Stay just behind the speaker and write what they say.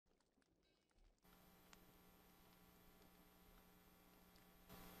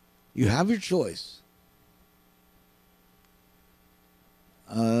You have your choice.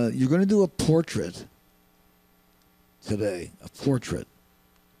 You're going to do a portrait today, a portrait.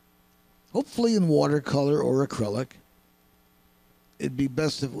 Hopefully in watercolor or acrylic. It'd be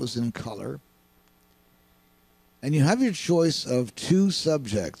best if it was in color. And you have your choice of two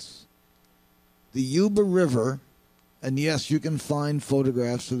subjects. The Yuba River, and yes, you can find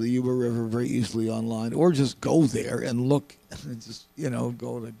photographs of the Yuba River very easily online, or just go there and look, and just,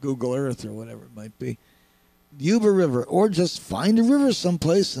 go to Google Earth or whatever it might be. Yuba River, or just find a river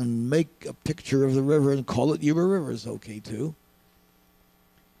someplace and make a picture of the river and call it Yuba River is okay too.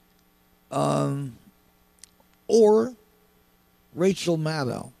 Or Rachel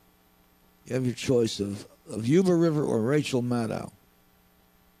Maddow. You have your choice of Yuba River or Rachel Maddow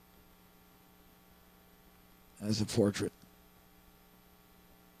as a portrait.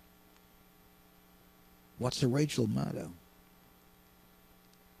 What's a Rachel Maddow?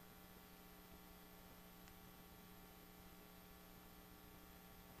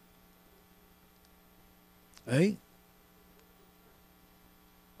 Hey?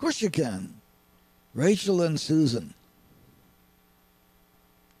 Of course you can. Rachel and Susan.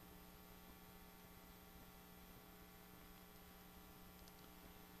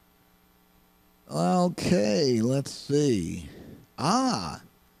 Okay, let's see.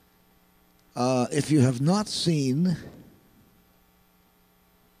 If you have not seen,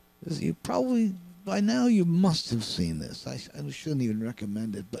 you probably, by now you must have seen this. I shouldn't even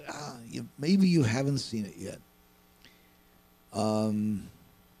recommend it, but maybe you haven't seen it yet.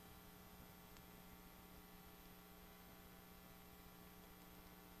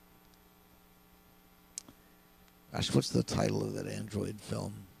 Gosh, what's the title of that Android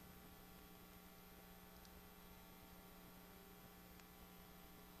film?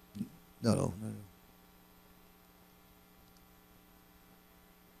 No.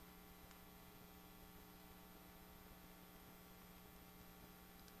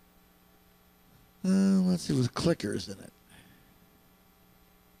 Let's see, it was clickers in it.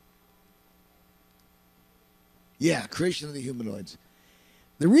 Yeah, Creation of the Humanoids.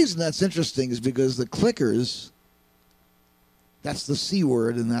 The reason that's interesting is because the clickers, that's the C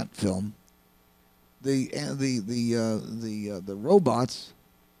word in that film. The robots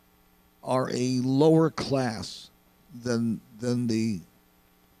are a lower class than the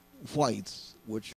whites, which